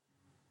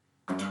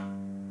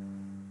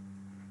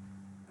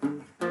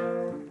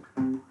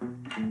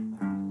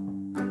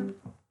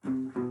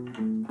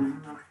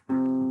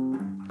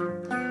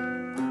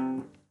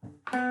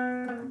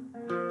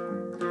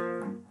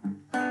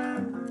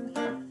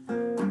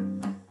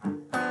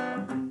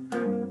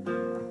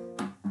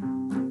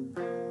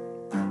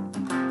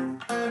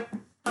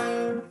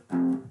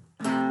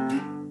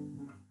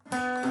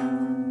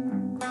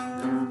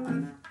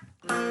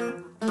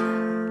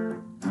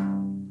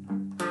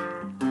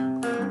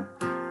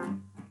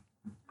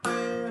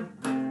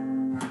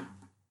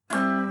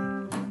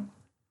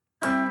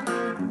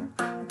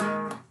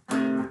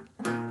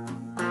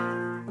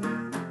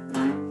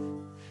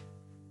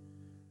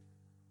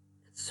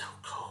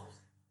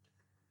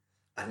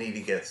need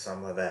to get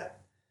some of that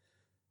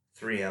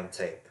 3M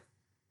tape.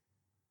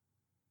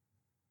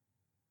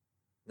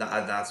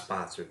 Not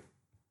sponsored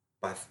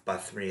by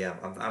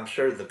 3M. I'm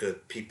sure the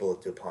good people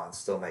at DuPont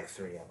still make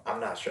 3M. I'm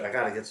not sure. I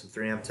gotta get some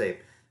 3M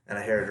tape and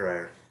a hair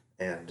dryer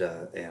and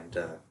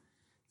the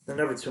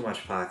Never Too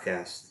Much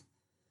podcast.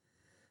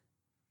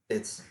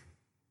 It's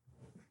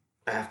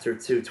after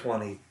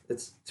 2:20.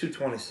 It's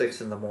 2:26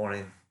 in the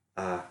morning,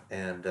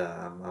 and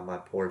I'm on my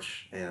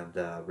porch and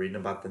reading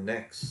about the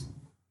Knicks.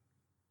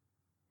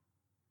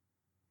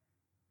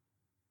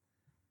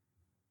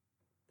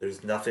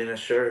 There's nothing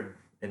assured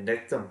in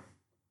Nickdom,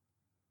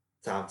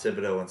 Tom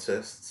Thibodeau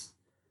insists,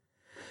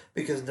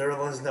 because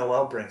Nerlens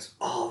Noel brings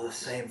all the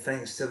same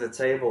things to the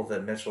table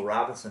that Mitchell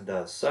Robinson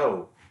does.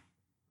 So,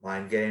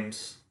 mind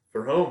games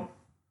for whom?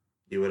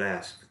 You would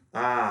ask.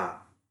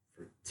 Ah,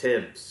 for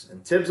Tibbs,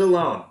 and Tibbs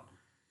alone,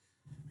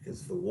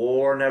 because the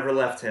war never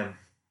left him.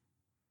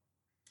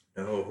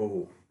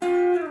 No.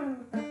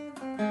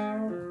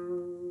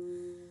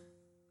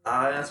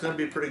 That's going to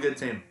be a pretty good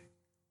team.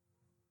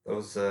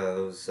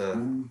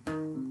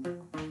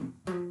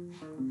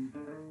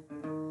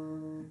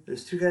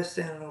 There's two guys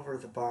standing over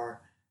at the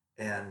bar,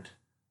 and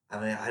I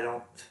mean,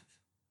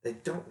 they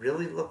don't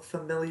really look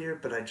familiar,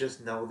 but I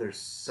just know there's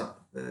some.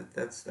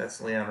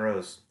 That's Leon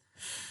Rose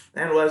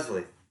and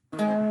Wesley.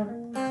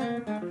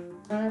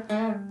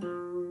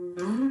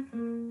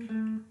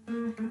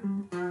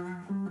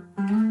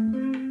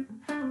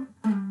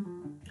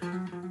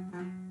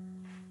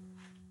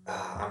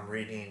 I'm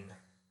reading.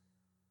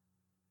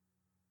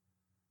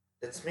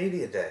 It's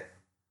media day.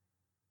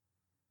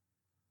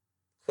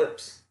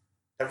 Clips.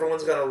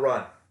 Everyone's gonna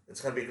run.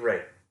 It's gonna be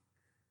great.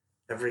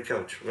 Every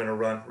coach, we're gonna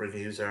run. We're gonna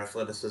use our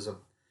athleticism.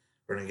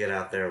 We're gonna get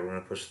out there. We're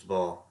gonna push the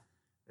ball.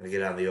 We're gonna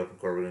get out in the open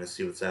court. We're gonna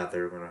see what's out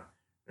there. We're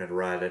gonna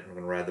ride it. We're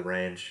gonna ride the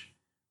range.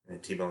 We're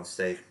gonna T-bone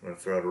steak. We're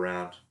gonna throw it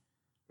around.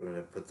 We're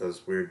gonna put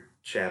those weird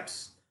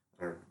chaps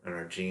on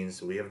our jeans.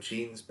 Do we have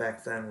jeans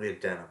back then? We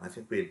had denim. I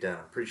think we had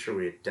denim. Pretty sure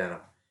we had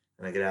denim.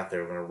 And I get out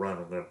there. We're gonna run.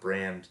 We're gonna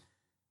brand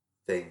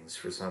things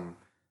for some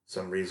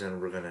reason.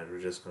 We're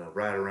just gonna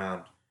ride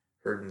around,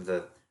 herding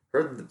the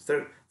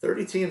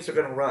 30 teams are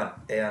gonna run,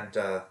 and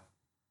I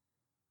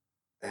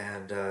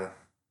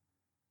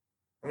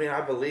mean,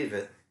 I believe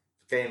it.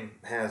 The game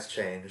has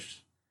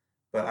changed,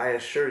 but I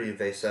assure you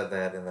they said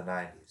that in the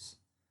 90s.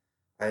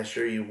 I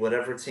assure you,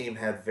 whatever team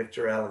had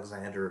Victor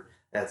Alexander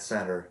at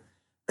center,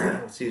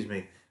 excuse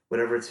me,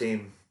 whatever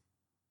team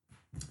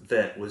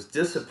that was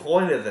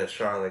disappointed that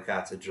Charlotte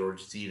got to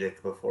George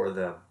Zedek before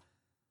them,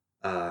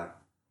 uh,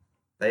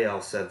 they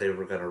all said they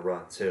were going to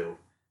run too,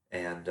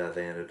 and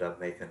they ended up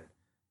making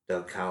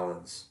Doug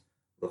Collins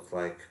look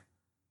like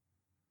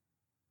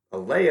a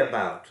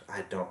layabout.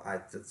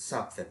 It's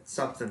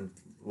something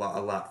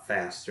a lot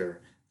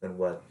faster than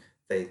what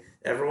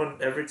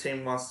every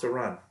team wants to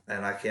run,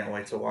 and I can't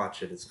wait to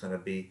watch it. It's going to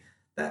be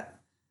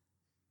that.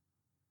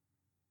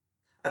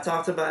 I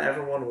talked about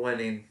everyone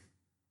winning,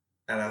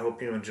 and I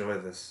hope you enjoy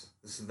this.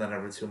 This is the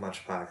Never Too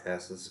Much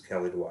podcast. This is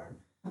Kelly Dwyer.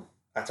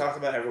 I talked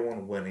about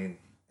everyone winning,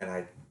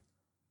 and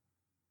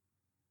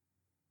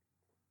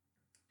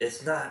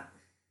it's not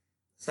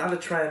a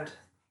trend.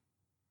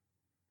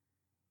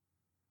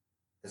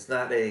 It's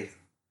not a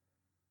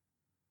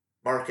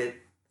market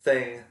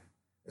thing.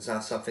 It's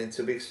not something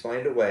to be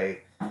explained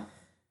away.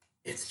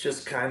 It's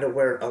just kind of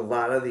where a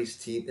lot of these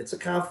teams, it's a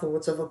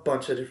confluence of a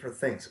bunch of different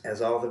things,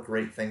 as all the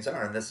great things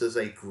are. And this is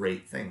a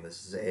great thing.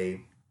 This is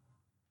a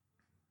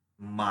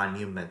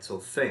monumental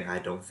thing. I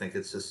don't think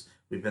it's just,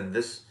 we've been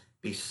this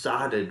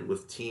besotted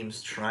with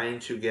teams trying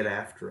to get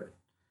after it,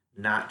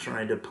 not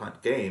trying to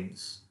punt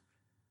games.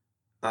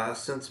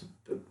 Since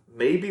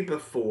maybe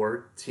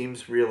before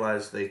teams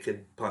realized they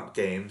could punt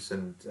games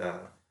and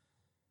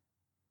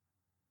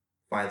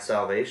find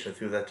salvation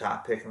through the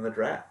top pick in the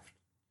draft,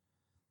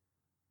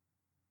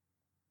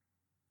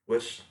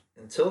 which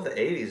until the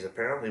 80s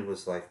apparently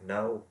was like,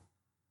 no.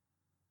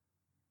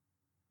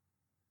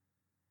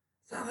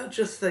 It's not that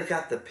just they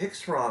got the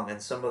picks wrong in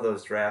some of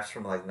those drafts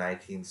from like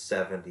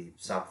 1970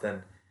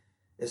 something.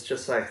 It's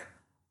just like,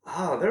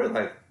 oh, there's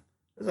like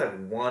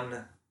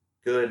one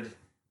good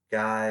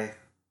guy.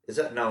 Is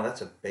that no?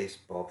 That's a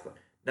baseball player.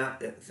 No,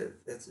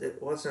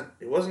 it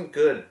wasn't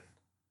good. It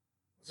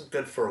wasn't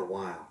good for a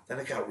while. Then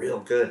it got real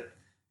good.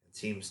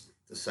 Teams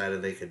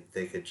decided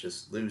they could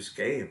just lose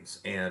games,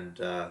 and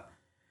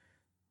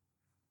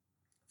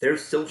they're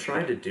still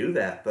trying to do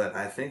that. But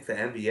I think the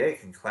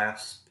NBA can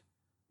clasp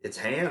its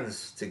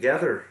hands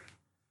together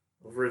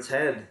over its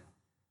head.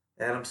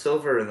 Adam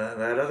Silver and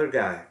that other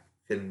guy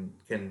can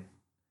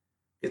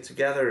get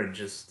together and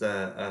just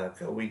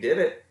go. We did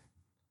it.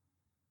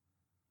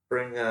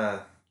 Bring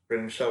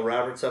Michelle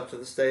Roberts up to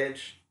the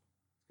stage.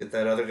 Get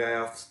that other guy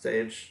off the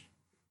stage.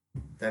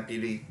 That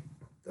beauty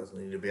doesn't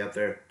need to be up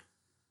there.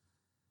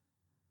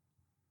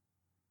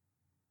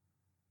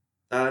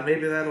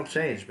 Maybe that'll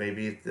change.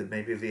 Maybe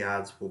the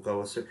odds will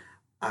go a certain.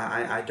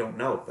 I don't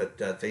know, but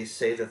they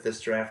say that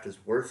this draft is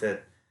worth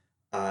it,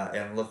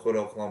 and look what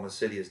Oklahoma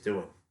City is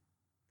doing.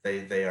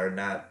 They are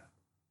not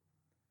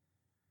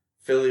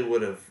Philly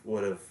would have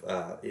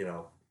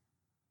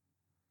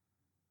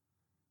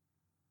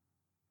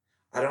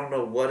I don't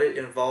know what it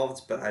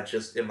involves, but I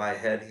just in my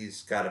head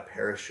he's got a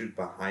parachute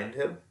behind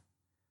him,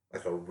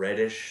 like a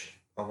reddish,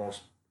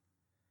 almost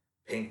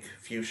pink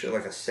fuchsia,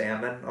 like a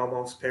salmon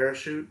almost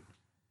parachute.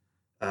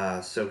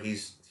 So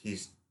he's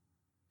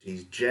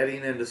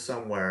jetting into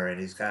somewhere, and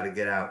he's got to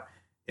get out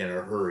in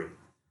a hurry.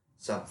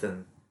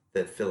 Something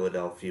that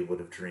Philadelphia would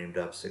have dreamed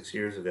up 6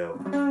 years ago.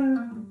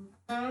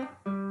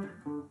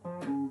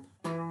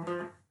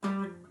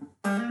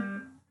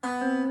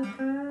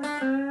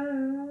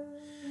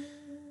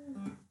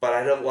 But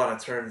I don't want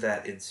to turn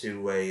that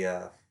into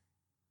a.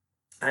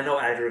 I know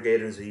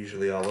aggregators are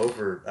usually all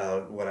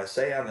over what I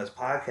say on this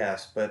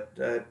podcast, but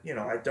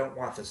I don't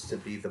want this to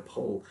be the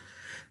poll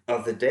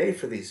of the day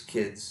for these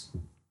kids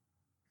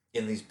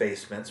in these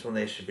basements when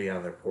they should be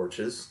on their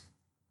porches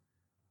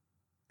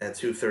at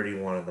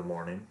 2:31 in the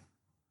morning.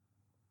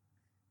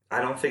 I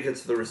don't think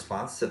it's the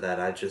response to that.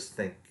 I just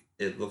think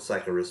it looks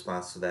like a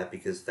response to that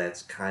because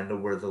that's kind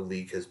of where the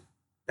league has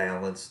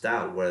balanced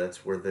out, where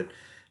that's where the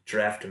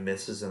draft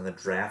misses and the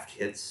draft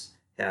hits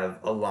have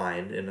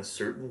aligned in a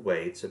certain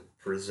way to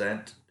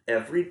present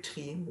every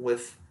team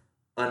with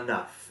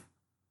enough.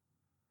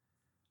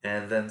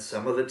 And then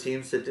some of the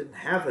teams that didn't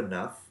have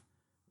enough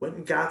went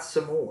and got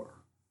some more.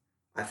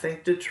 I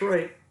think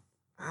Detroit,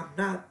 I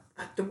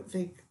don't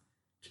think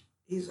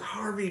he's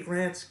Harvey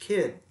Grant's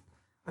kid.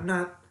 I'm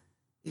not,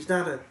 he's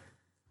not a,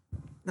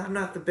 I'm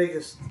not the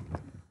biggest,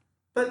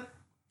 but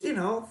they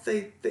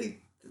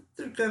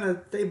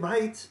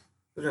might,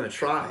 they're gonna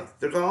try.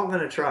 They're all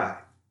gonna try.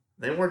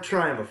 They weren't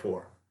trying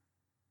before,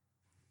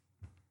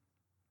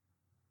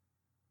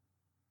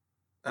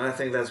 and I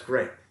think that's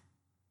great.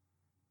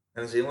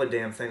 And it's the only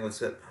damn thing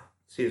that's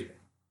excuse me,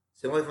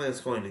 it's the only thing that's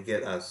going to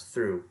get us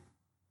through.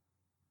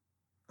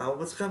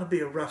 What's going to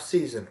be a rough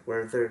season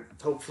where they're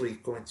hopefully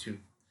going to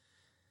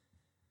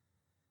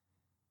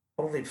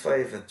only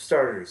play the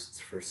starters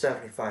for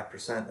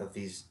 75% of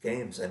these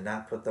games and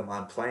not put them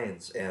on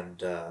planes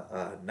and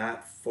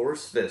not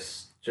force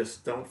this.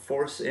 Just don't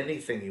force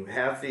anything. You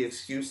have the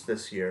excuse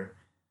this year.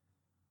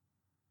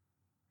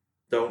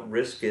 Don't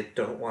risk it.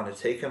 Don't want to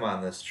take him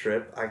on this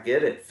trip. I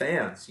get it.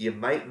 Fans, you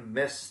might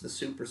miss the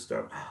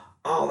superstar.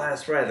 Oh,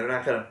 that's right. They're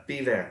not going to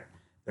be there.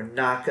 They're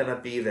not going to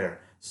be there.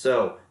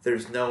 So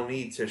there's no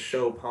need to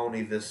show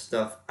Pony this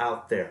stuff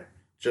out there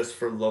just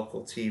for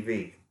local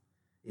TV.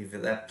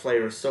 Even that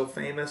player is so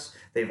famous,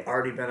 they've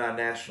already been on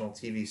national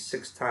TV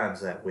 6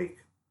 times that week.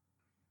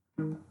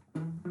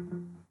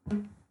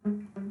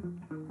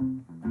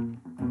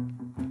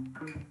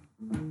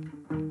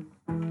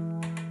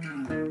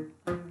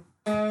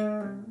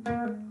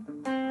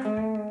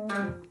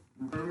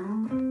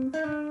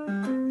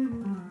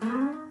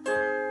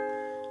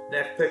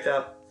 Next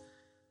pickup.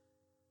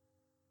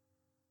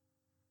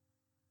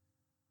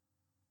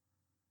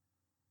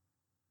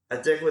 I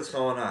dig what's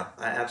going on.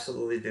 I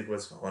absolutely dig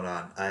what's going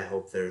on. I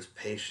hope there's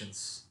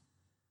patience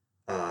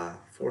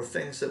for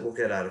things that will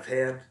get out of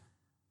hand.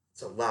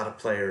 It's a lot of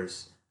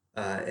players,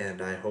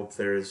 and I hope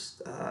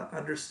there's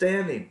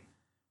understanding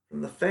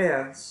from the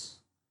fans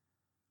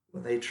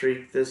when they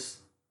treat this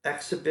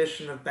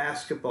exhibition of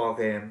basketball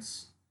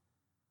games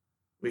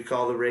we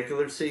call the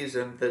regular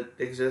season that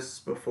exists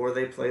before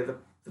they play the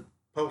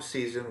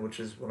postseason, which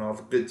is when all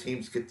the good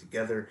teams get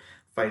together,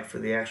 fight for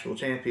the actual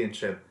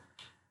championship.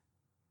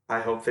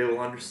 I hope they will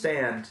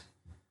understand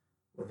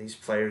when these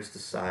players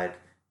decide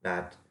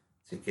not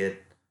to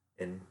get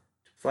into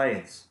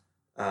planes.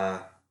 Kevin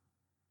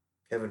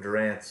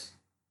Durant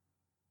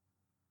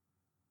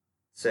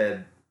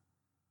said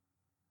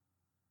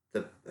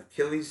the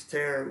Achilles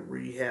tear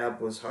rehab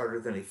was harder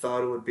than he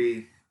thought it would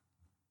be,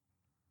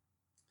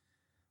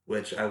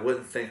 which I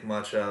wouldn't think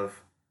much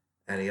of.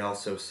 And he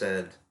also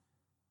said,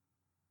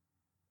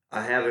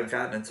 I haven't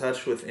gotten in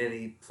touch with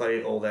any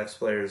old ex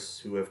players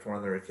who have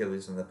torn their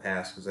Achilles in the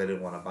past because I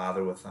didn't want to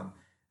bother with them.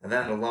 And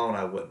that alone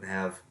I wouldn't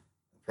have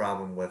a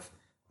problem with.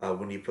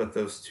 When you put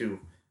those two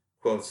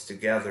quotes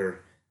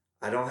together,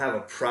 I don't have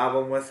a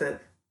problem with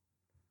it.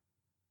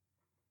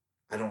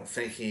 I don't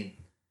think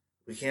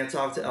we can't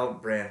talk to Elton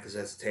Brand because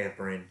that's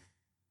tampering.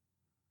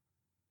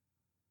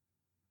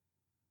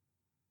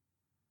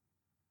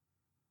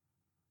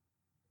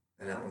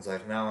 And Elton's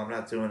like, no, I'm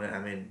not doing it. I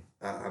mean,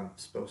 I'm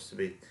supposed to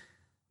be.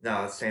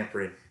 No, it's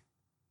tampering.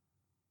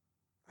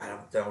 I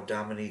don't know,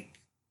 Dominique.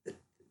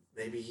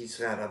 Maybe he's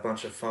got a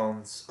bunch of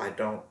phones. I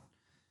don't.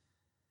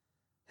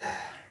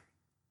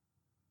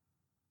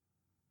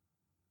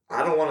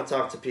 I don't want to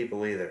talk to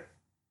people either.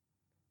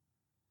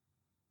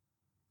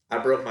 I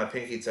broke my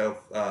pinky toe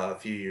a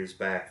few years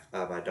back.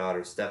 My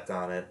daughter stepped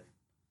on it.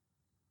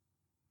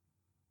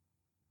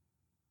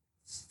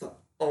 It's the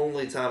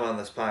only time on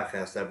this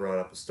podcast I brought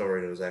up a story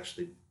that was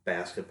actually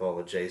basketball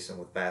adjacent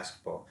with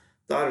basketball.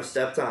 Daughter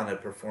stepped on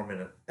it,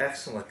 performing an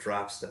excellent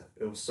drop step.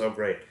 It was so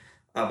great.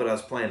 But I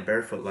was playing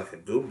barefoot like a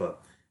Goomba,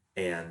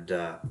 and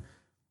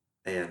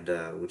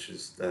which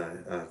is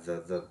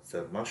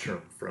the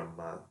mushroom from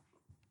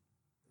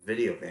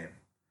video game,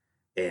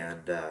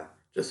 and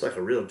just like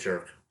a real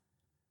jerk.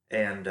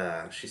 and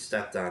she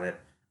stepped on it,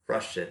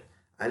 crushed it.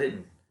 I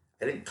didn't.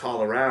 I didn't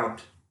call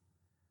around.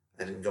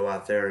 I didn't go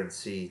out there and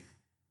see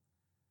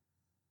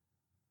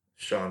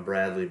Sean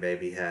Bradley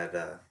maybe had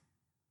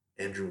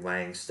Andrew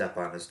Lang step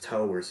on his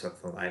toe or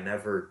something. I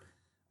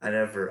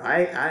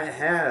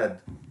had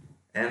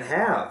and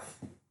have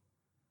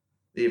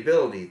the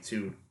ability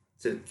to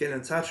get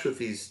in touch with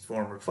these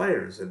former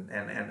players and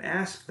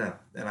ask them.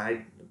 And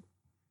I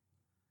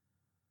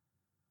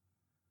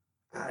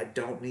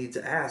don't need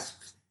to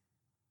ask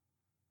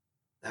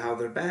how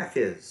their back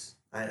is.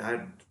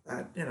 I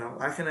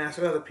can ask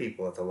other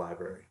people at the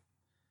library.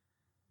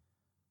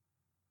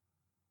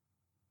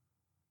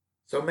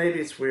 So maybe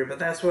it's weird, but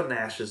that's what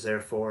Nash is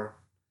there for.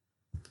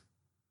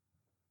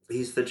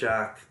 He's the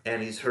jock,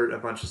 and he's hurt a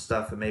bunch of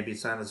stuff, and maybe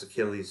it's on his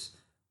Achilles.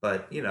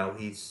 But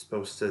he's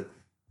supposed to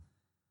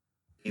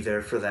be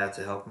there for that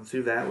to help him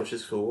through that, which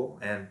is cool.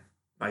 And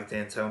Mike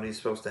D'Antoni's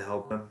supposed to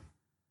help him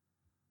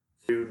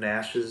through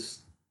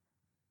Nash's,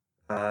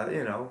 uh,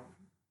 you know,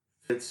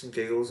 fits and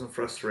giggles and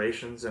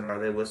frustrations, and are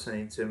they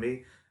listening to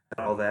me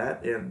and all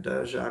that. And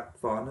Jacques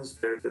Vaughn is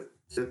there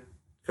to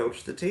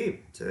coach the team,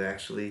 to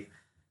actually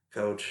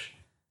coach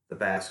the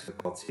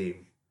basketball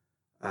team.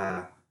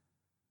 Uh,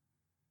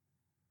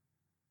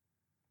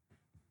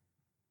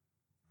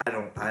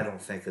 I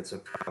don't think it's a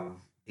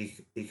problem.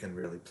 He can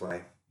really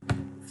play.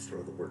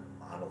 Throw the word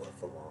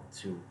monolith along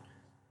too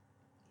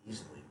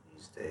easily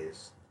these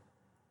days.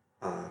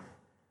 Uh,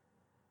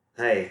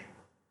 hey,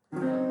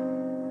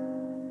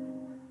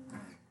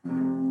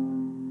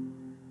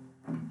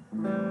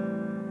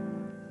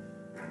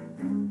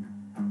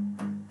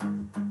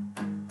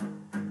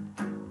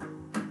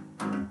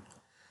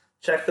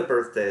 check the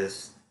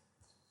birthdays.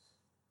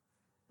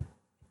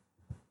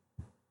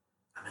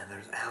 I mean,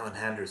 there's Alan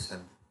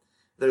Henderson.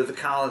 They're the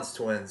Collins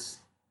twins,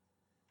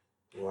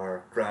 who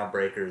are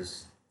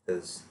groundbreakers.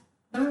 Because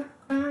there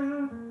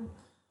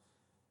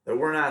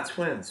were not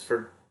twins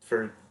for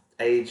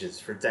ages,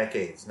 for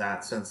decades,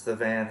 not since the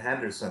Van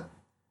Henderson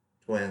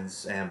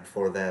twins, and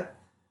before that,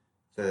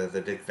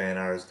 the Dick Van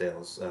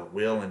Arsdales,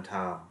 Will and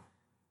Tom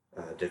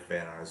Dick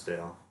Van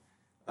Arsdale.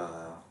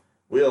 Uh,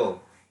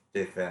 Will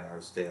Dick Van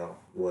Arsdale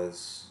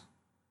was,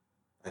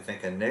 I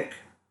think, a Nick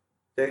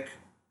Dick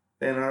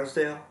Van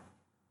Arsdale,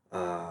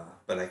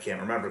 but I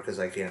can't remember because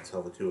I can't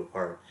tell the two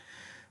apart.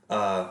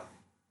 Uh,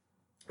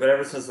 but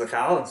ever since the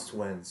Collins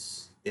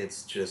twins,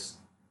 it's just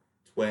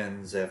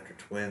twins after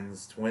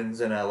twins. Twins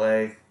in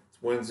LA,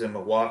 twins in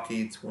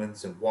Milwaukee,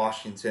 twins in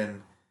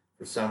Washington.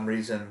 For some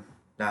reason,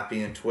 not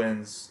being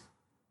twins.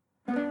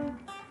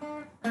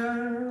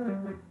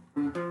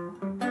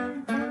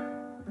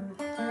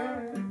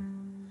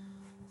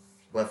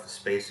 Left the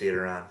space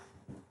heater on.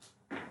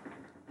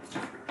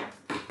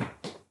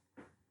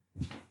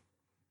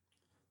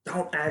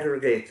 Don't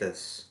aggregate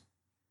this.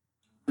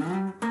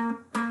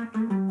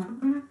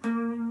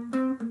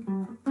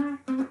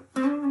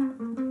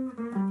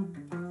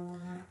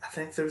 I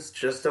think there's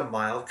just a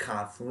mild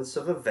confluence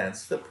of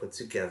events that put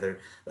together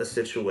a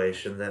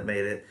situation that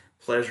made it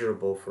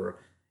pleasurable for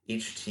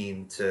each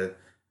team to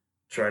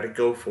try to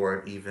go for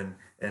it, even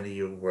in a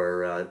year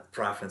where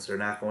profits are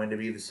not going to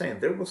be the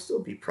same. There will still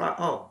be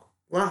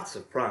lots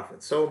of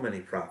profits, so many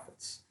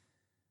profits.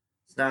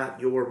 It's not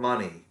your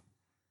money.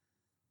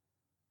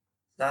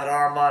 It's not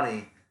our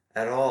money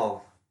at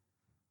all.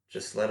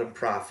 Just let them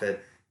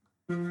profit.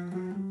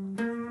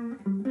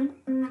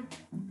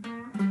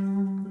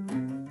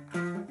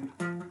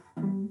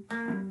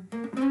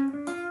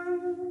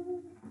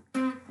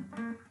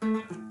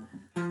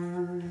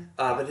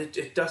 But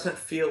it doesn't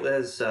feel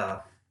as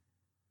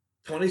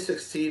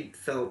 2016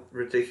 felt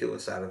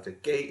ridiculous out of the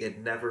gate. It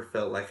never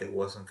felt like it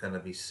wasn't going to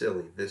be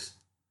silly. This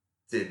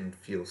didn't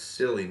feel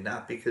silly,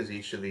 not because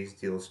each of these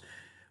deals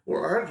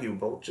were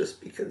arguable, just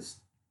because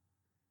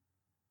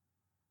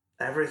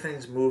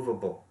everything's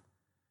movable.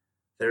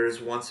 There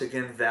is once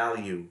again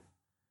value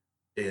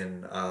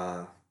in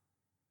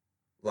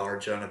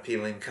large,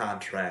 unappealing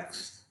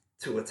contracts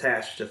to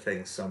attach to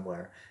things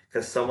somewhere,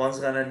 because someone's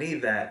going to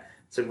need that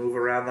to move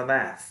around the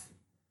math.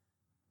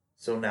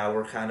 So now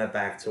we're kind of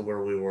back to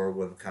where we were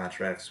when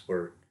contracts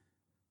were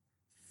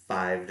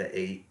 5 to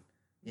 8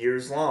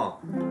 years long.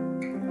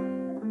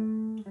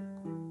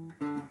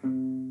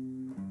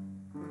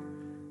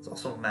 It's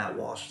also Matt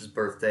Walsh's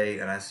birthday,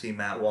 and I see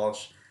Matt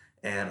Walsh,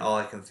 and all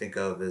I can think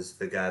of is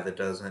the guy that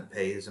doesn't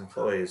pay his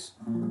employees.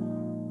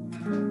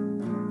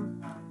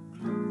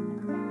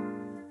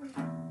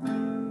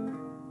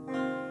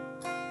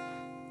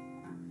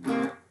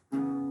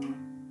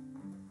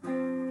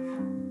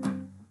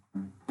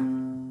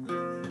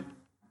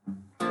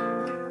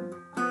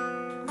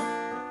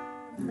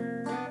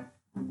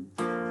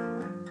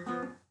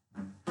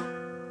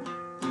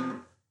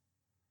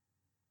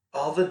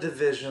 All the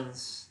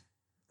divisions,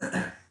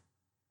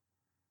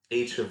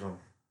 each of them,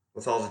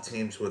 with all the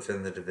teams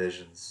within the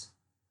divisions,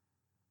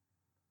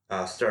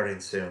 starting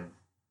soon.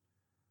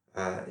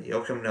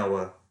 Joakim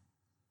Noah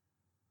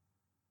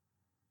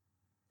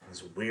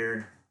is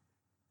weird.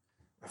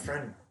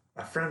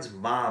 My friend's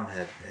mom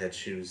had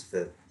shoes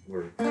that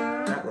word.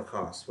 Not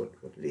Lacoste.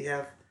 What did he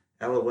have?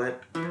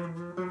 Alouette.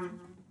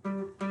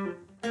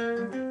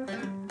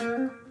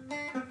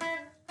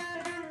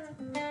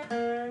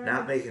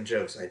 Not making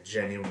jokes. I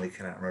genuinely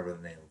cannot remember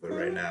the name of it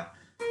right now.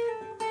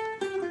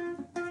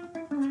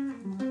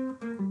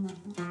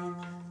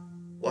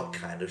 What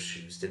kind of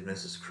shoes did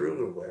Mrs.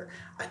 Kruger wear?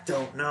 I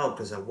don't know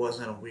because I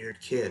wasn't a weird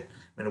kid.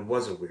 I mean, it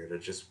was a weird.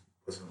 It just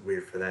wasn't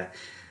weird for that.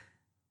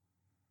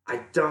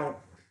 I don't.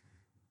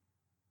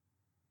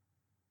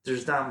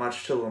 There's not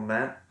much to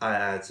lament.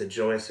 It's a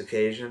joyous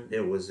occasion.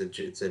 It was a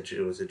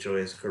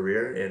joyous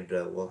career, and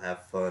we'll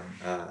have fun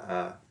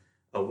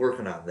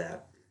working on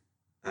that.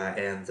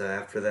 And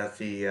after that,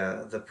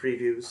 the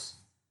previews,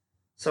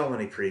 so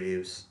many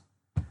previews,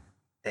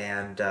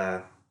 and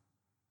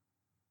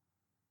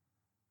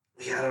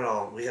we got it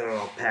all. We got it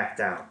all packed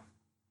out.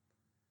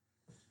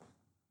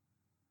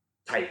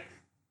 Tight,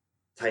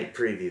 tight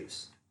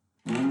previews.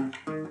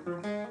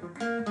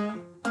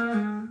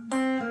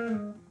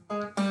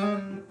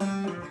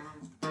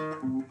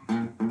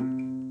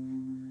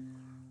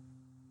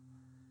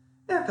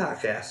 Yeah,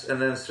 podcast,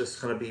 and then it's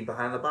just going to be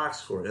behind the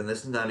box score in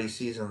this nutty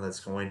season that's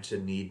going to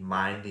need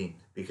minding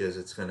because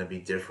it's going to be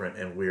different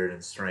and weird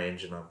and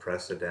strange and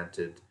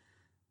unprecedented,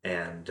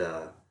 and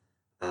uh,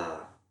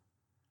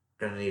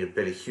 going to need a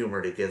bit of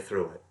humor to get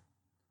through it.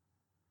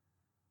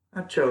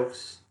 Not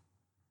jokes.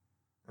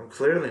 I'm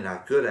clearly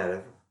not good at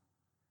it.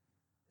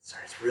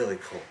 Sorry, it's really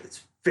cold.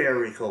 It's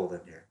very cold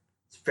in here.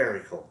 It's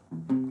very cold.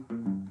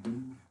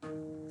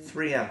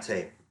 3M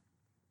tape.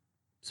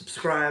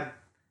 Subscribe.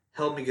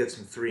 Help me get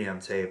some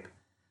 3M tape.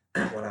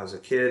 When I was a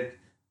kid,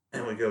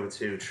 and we go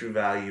to True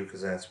Value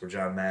because that's where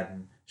John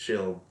Madden,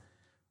 Shield,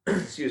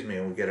 excuse me,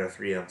 and we get our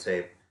 3M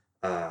tape.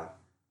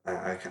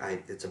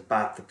 It's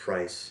about the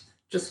price.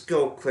 Just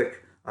go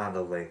click on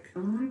the link.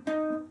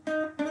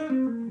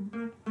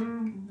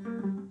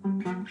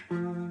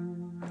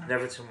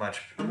 Never too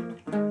much.